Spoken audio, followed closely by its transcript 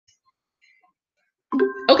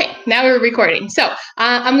now we're recording. So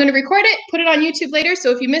I'm going to record it, put it on YouTube later.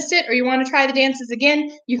 So if you missed it or you want to try the dances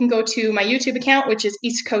again, you can go to my YouTube account, which is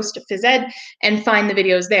East Coast Phys Ed, and find the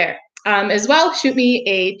videos there. As well, shoot me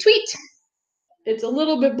a tweet. It's a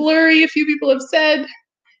little bit blurry, a few people have said.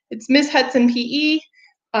 It's Miss Hudson PE.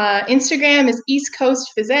 Instagram is East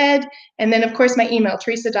Coast Phys Ed. And then, of course, my email,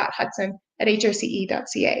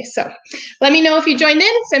 teresa.hudson@hrce.ca. So let me know if you joined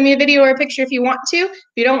in. Send me a video or a picture if you want to. If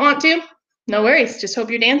you don't want to, no worries. Just hope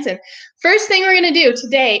you're dancing. First thing we're going to do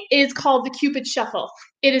today is called the Cupid Shuffle.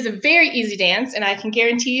 It is a very easy dance, and I can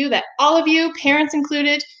guarantee you that all of you, parents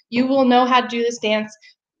included, you will know how to do this dance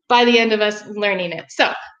by the end of us learning it.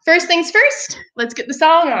 So first things first, let's get the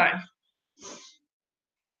song on.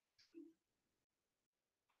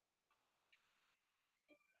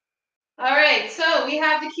 All right, so we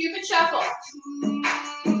have the Cupid Shuffle.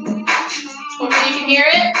 Hopefully you can hear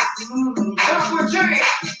it.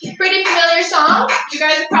 Pretty familiar song. You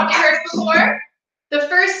guys have probably heard it before. The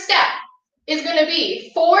first step is going to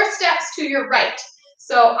be 4 steps to your right.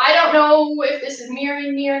 So I don't know if this is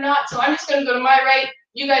mirroring me or not, so I'm just going to go to my right.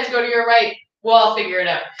 You guys go to your right. We'll all figure it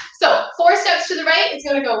out. So 4 steps to the right, it's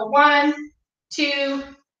going to go 1, 2,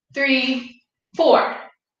 3, 4.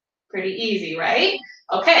 Pretty easy, right?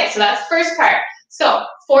 Okay, so that's the first part. So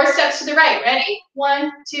 4 steps to the right. Ready?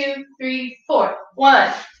 1, 2, 3, 4.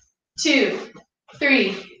 1, 2,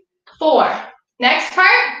 3, 4. Next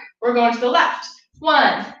part, we're going to the left.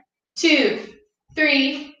 1, 2,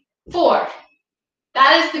 3, 4.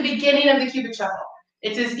 That is the beginning of the Cupid Shuffle.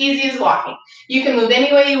 It's as easy as walking. You can move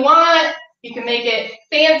any way you want. You can make it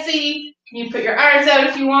fancy. You can put your arms out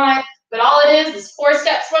if you want. But all it is 4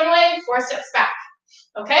 steps one way, 4 steps back.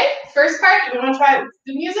 Okay, first part, do we want to try it with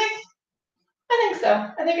the music? I think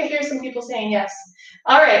so. I think I hear some people saying yes.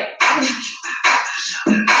 All right.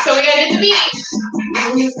 So we gotta get the beat.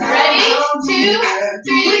 Ready? 2,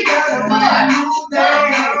 3, 4. 1,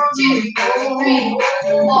 2, 3,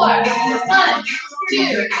 4. 1,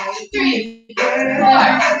 2, 3,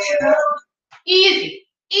 4. Easy.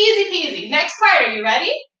 Easy peasy. Next part, are you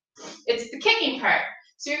ready? It's the kicking part.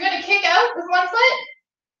 So you're gonna kick out with one foot,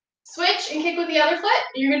 switch and kick with the other foot.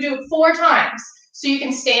 And you're gonna do it 4 times. So you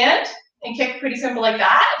can stand and kick pretty simple like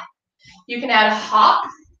that. You can add a hop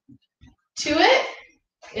to it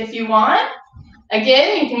if you want.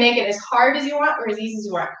 Again, you can make it as hard as you want or as easy as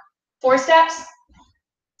you want. 4 steps,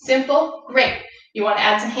 simple, great. You want to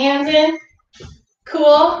add some hands in,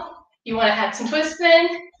 cool. You want to add some twists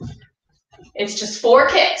in. It's just 4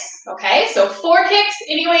 kicks, okay? So 4 kicks,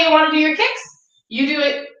 any way you want to do your kicks. You do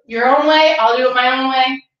it your own way, I'll do it my own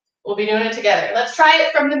way. We'll be doing it together. Let's try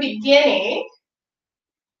it from the beginning.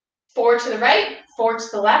 4 to the right, 4 to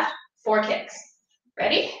the left, 4 kicks.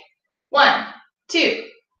 Ready? 1, 2,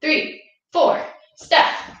 3, 4.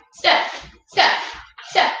 Step, step, step,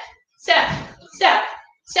 step, step, step,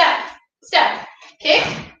 step, step. Kick.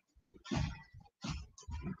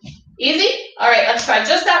 Easy? All right, let's try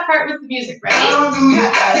just that part with the music. Ready?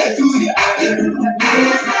 Okay.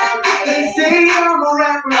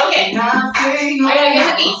 I gotta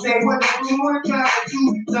get the beat.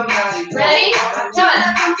 Ready?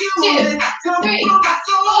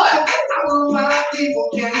 1, 2,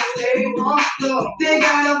 3, 4. They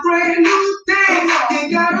got a brand new thing. They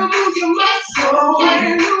gotta move your muscle.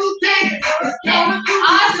 Brand new thing.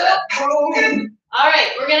 Awesome. All right,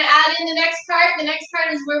 we're going to add in the next part. The next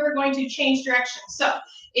part is where we're going to change direction. So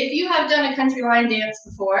if you have done a country line dance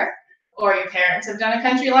before, or your parents have done a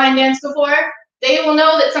country line dance before, they will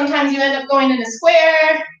know that sometimes you end up going in a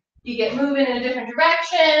square, you get moving in a different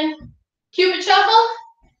direction. Cupid Shuffle,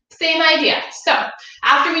 same idea. So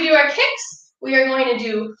after we do our kicks, we are going to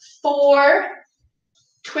do 4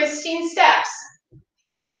 twisting steps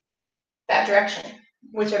that direction,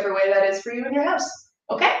 whichever way that is for you in your house.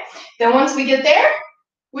 Okay, then once we get there,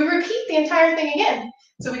 we repeat the entire thing again.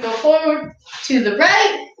 So we go forward to the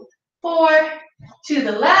right, 4 to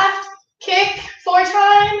the left, kick 4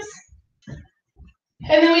 times,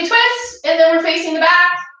 and then we twist, and then we're facing the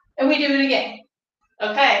back, and we do it again.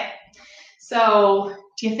 Okay, so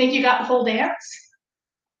do you think you got the whole dance?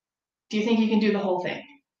 Do you think you can do the whole thing?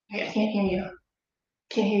 I can't hear you.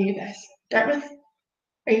 Can't hear you guys. Dartmouth,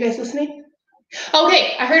 are you guys listening?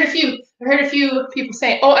 Okay, I heard a few people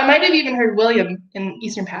say, oh, I might have even heard William in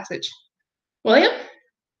Eastern Passage. William?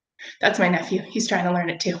 That's my nephew. He's trying to learn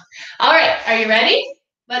it too. All right, are you ready?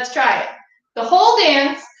 Let's try it. The whole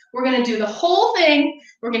dance, we're going to do the whole thing.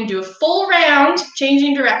 We're going to do a full round,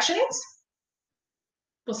 changing directions.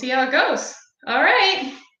 We'll see how it goes. All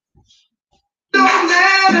right. We'll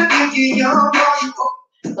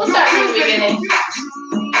start from the beginning.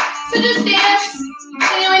 So just dance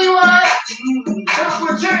any way you want.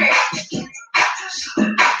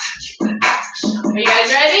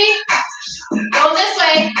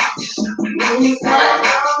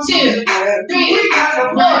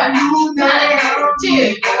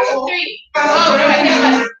 3. Oh, no, I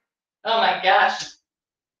can't. Oh my gosh.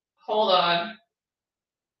 Hold on.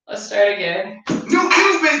 Let's start again.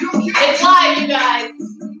 It's live, you guys.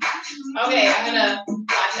 Okay, I'm gonna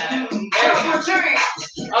black that out. There we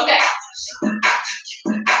go. Okay.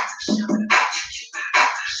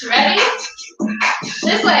 Ready?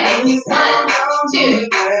 This way. 1, 2,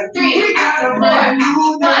 3, 4.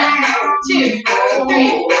 1, 2,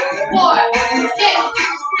 3, 4.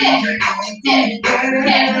 Dip.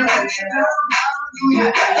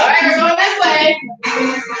 Alright, we're going this way.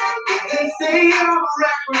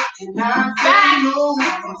 Back. Alright,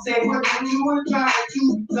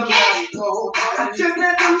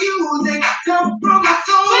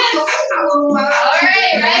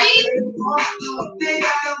 ready? They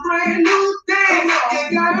got a brand new thing. You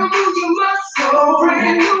gotta move your muscle.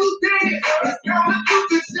 Brand new thing. It's gotta do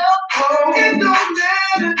yourself. It don't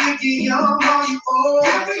matter if you're young or you're old.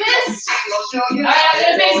 Twist. Alright, I'm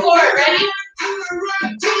gonna face forward. Ready? To the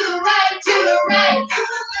right, to the right, to the right. To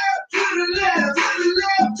the left, to the left, to the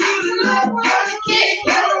left, to the left.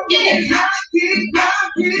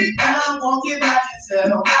 Get down, walk it by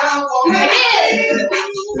yourself. Again. Ready?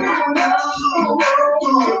 Right.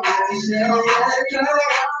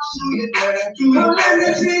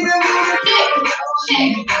 Again.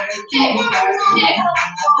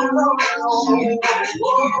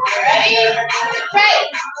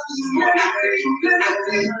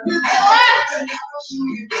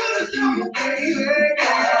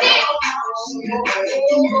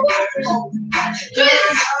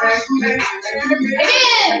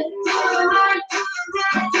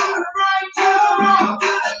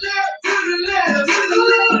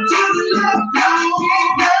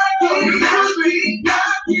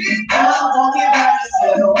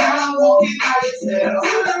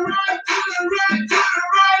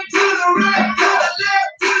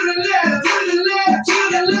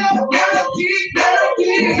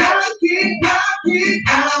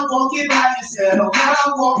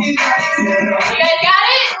 You guys got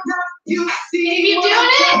it? Can you keep doing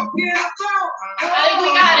it? I think we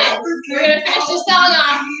got it. We're going to finish this song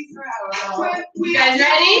off. You guys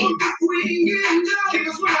ready?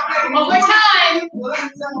 One more time.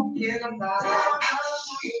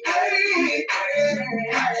 Ready?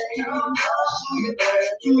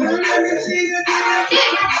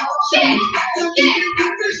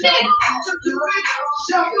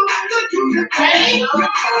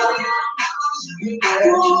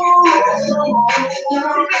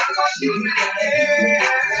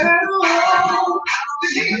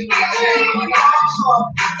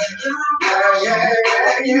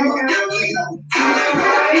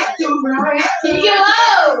 Take it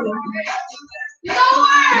low.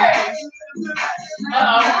 Lower.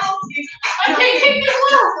 Uh-oh. I can't take it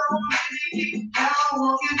low.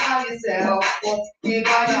 Walk it by yourself. Walk it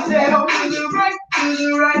by yourself. To the right, to the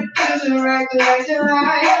right, to the right, to the right, to the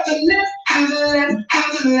right, to the left, to the left,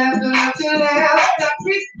 to the left, to the left, to the left.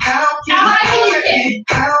 Now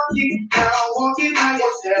kick down, walk it by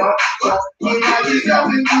yourself. Walk it by yourself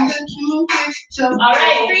and do the two picture. All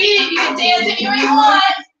right, breathe. You can dance any way you want.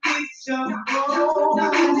 We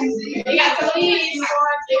got some of these.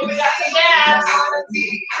 We got some dabs.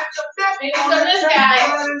 Maybe some of this guy.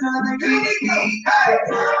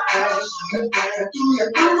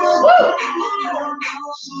 Woo!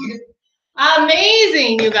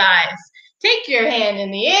 Amazing, you guys. Take your hand in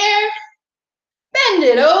the air, bend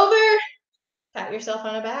it over, pat yourself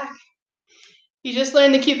on the back. You just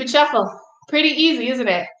learned the Cupid shuffle. Pretty easy, isn't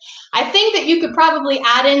it? I think that you could probably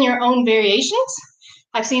add in your own variations.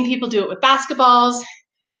 I've seen people do it with basketballs,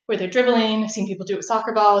 where they're dribbling. I've seen people do it with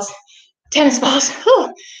soccer balls, tennis balls.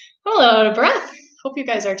 Whew, I'm a little out of breath. Hope you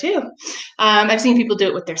guys are too. I've seen people do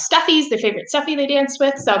it with their stuffies, their favorite stuffy they dance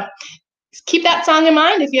with. So keep that song in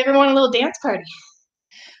mind if you ever want a little dance party.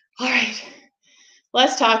 All right,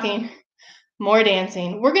 less talking, more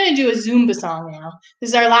dancing. We're gonna do a Zumba song now. This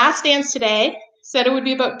is our last dance today. Said it would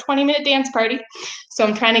be about a 20-minute dance party. So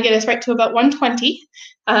I'm trying to get us right to about 1:20.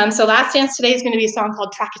 So last dance today is gonna be a song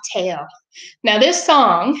called Trackateo. Now this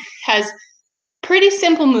song has pretty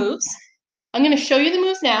simple moves. I'm gonna show you the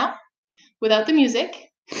moves now without the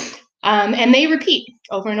music. And they repeat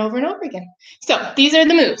over and over and over again. So these are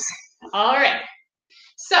the moves. All right.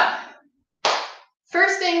 So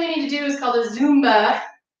first thing we need to do is called a Zumba.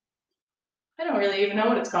 I don't really even know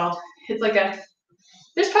what it's called. It's like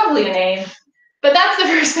there's probably a name, but that's the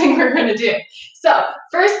first thing we're gonna do. So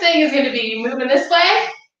first thing is gonna be moving this way,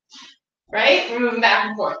 right? We're moving back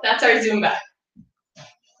and forth. That's our Zumba.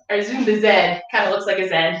 Our Zumba Z kind of looks like a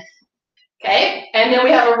Z. Okay, and then we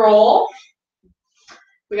have a roll.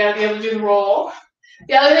 We gotta be able to do the roll.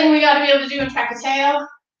 The other thing we gotta be able to do in Trackateo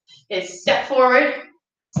is step forward,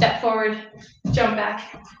 jump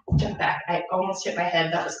back, jump back. I almost hit my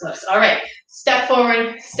head, that was close. All right, step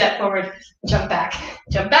forward, jump back,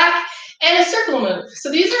 and a circle move. So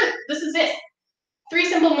this is it. 3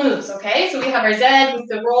 simple moves, okay? So we have our Z with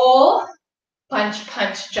the roll, punch,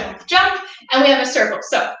 punch, jump, jump, and we have a circle.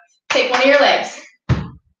 So take one of your legs,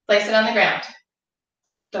 place it on the ground.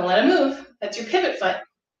 Don't let it move. That's your pivot foot.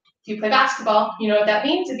 If you play basketball, you know what that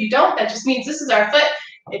means. If you don't, that just means this is our foot.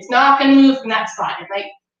 It's not going to move from that spot. It might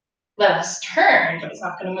let us turn, but it's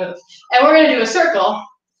not going to move. And we're going to do a circle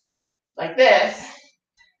like this,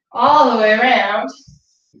 all the way around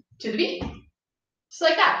to the beat. Just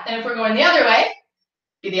like that. And if we're going the other way,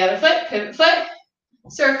 be the other foot, pivot foot,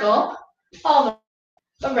 circle, all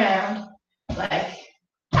the way around like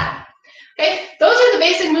that. Okay, those are the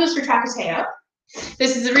basic moves for trapezio.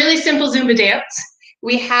 This is a really simple Zumba dance.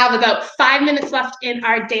 We have about 5 minutes left in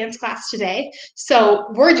our dance class today, so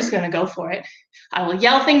we're just going to go for it. I will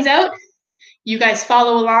yell things out. You guys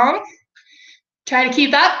follow along. Try to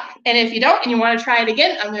keep up, and if you don't and you want to try it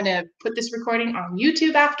again, I'm going to put this recording on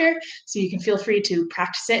YouTube after, so you can feel free to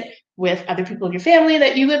practice it with other people in your family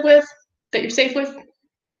that you live with, that you're safe with,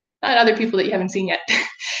 not other people that you haven't seen yet,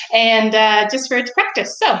 and just for it to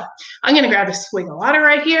practice. So I'm going to grab a swig of water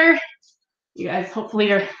right here. You guys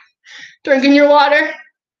hopefully are drinking your water.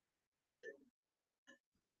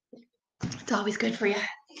 It's always good for you.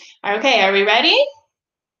 Okay, are we ready?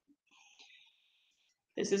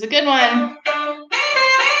 This is a good one.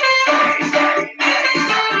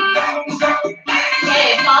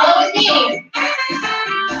 Okay, follow with me.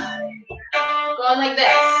 Going like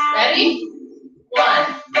this. Ready? 1,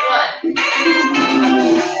 1.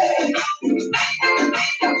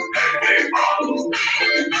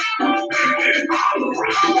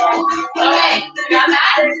 Okay, got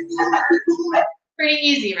that? Pretty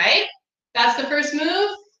easy, right? That's the first move.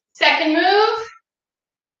 Second move,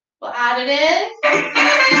 we'll add it in.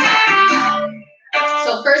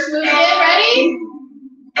 So first move again, ready?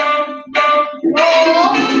 Roll,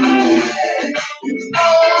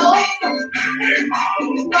 roll,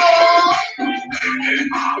 roll.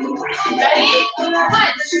 Ready?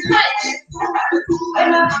 Punch, punch.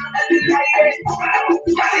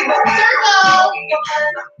 Circle.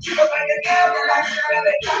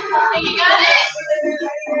 Okay, you got it?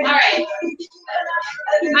 All right.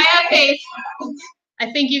 I have faith.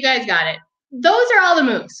 I think you guys got it. Those are all the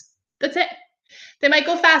moves. That's it. They might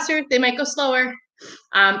go faster. They might go slower.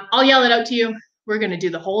 I'll yell it out to you. We're going to do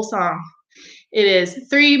the whole song. It is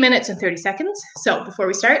 3 minutes and 30 seconds. So before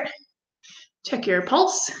we start, check your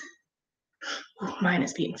pulse. Oh, mine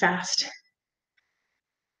is beating fast.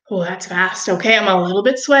 Oh, that's fast. Okay, I'm a little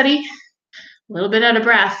bit sweaty, a little bit out of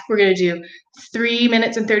breath. We're going to do 3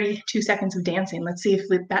 minutes and 32 seconds of dancing. Let's see if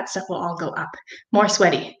that stuff will all go up. More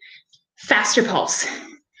sweaty, faster pulse,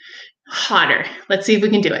 hotter. Let's see if we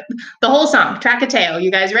can do it. The whole song, Tracateo.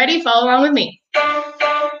 You guys ready? Follow along with me.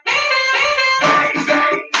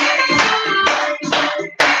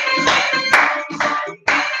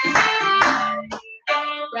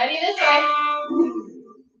 Ready this way.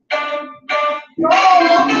 Roll.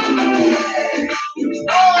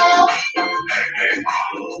 Roll.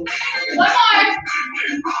 One more.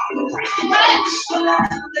 Punch.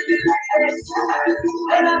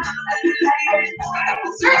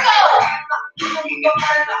 Circle.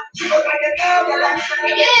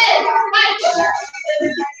 Again. Punch.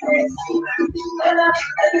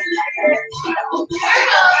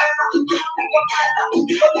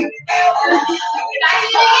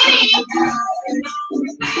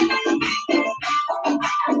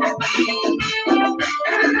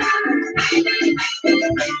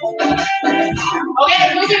 Okay,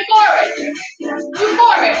 moving forward. Move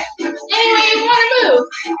forward. Any way you want to move.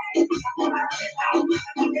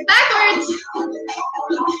 Backwards.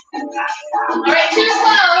 All right, too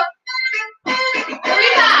slow.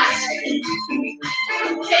 Really fast.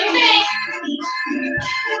 Same thing.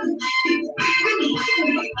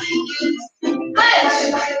 Punch.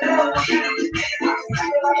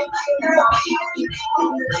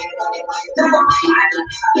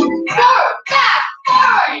 Forward, back,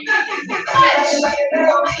 forward. Punch.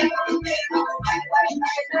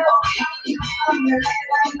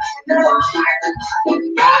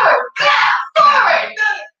 Forward, back, forward.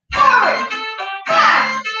 Forward, back.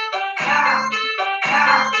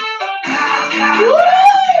 Woo!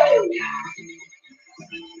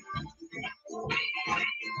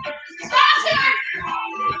 Faster!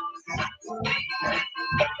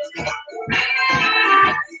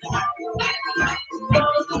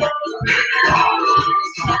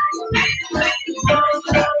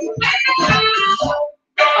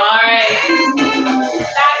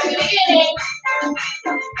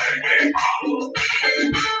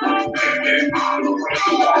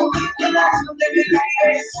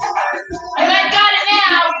 You guys got it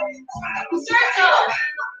now. Circle.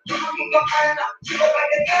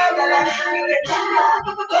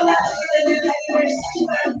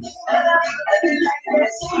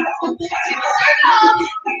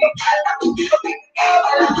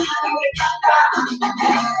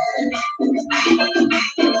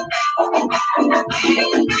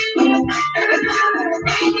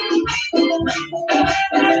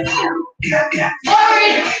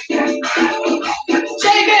 Forward.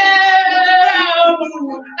 Shake it.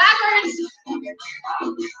 Backwards.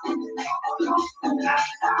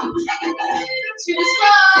 Too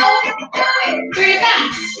slow. 3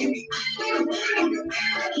 fast.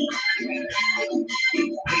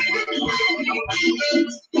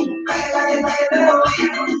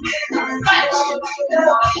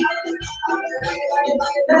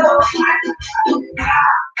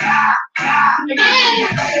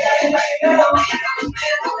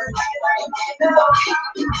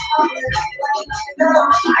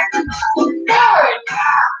 Forward.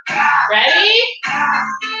 Ready?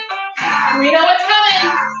 We know what's coming.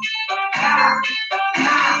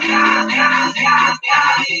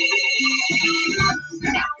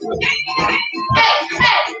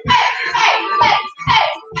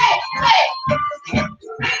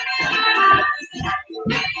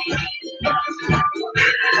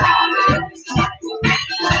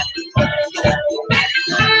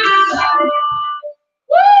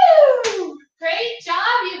 Woo! Great job,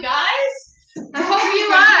 you guys. I hope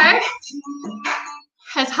you are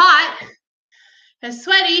as hot, as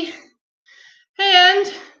sweaty,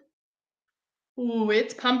 and ooh,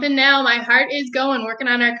 it's pumping now. My heart is going, working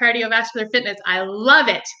on our cardiovascular fitness. I love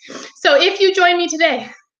it. So if you join me today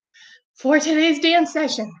for today's dance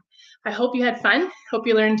session, I hope you had fun. Hope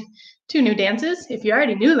you learned 2 new dances. If you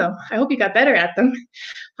already knew them, I hope you got better at them.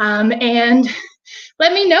 And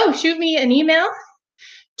let me know. Shoot me an email,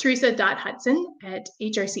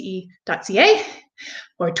 teresa.hudson@hrce.ca,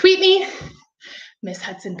 or tweet me, Miss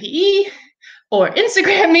Hudson PE, or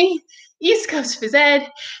Instagram me, East Coast Phys Ed.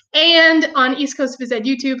 And on East Coast Phys Ed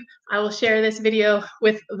YouTube, I will share this video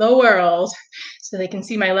with the world so they can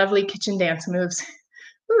see my lovely kitchen dance moves.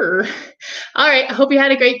 Ooh. All right, I hope you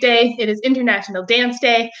had a great day. It is International Dance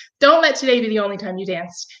Day. Don't let today be the only time you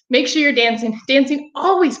dance. Make sure you're dancing. Dancing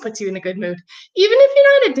always puts you in a good mood, even if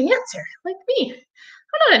you're not a dancer like me.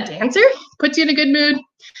 I'm not a dancer. Puts you in a good mood,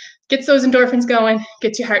 gets those endorphins going,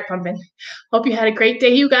 gets your heart pumping. Hope you had a great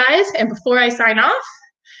day, you guys. And before I sign off,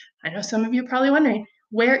 I know some of you are probably wondering,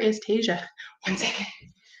 where is Tasia? 1 second.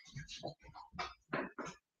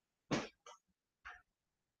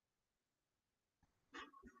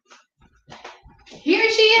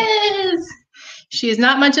 Here she is. She is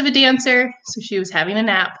not much of a dancer, so she was having a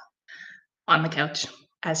nap on the couch,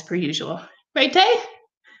 as per usual. Right, Tay?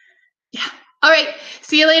 Yeah. All right.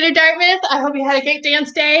 See you later, Dartmouth. I hope you had a great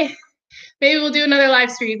dance day. Maybe we'll do another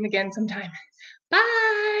live stream again sometime.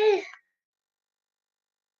 Bye.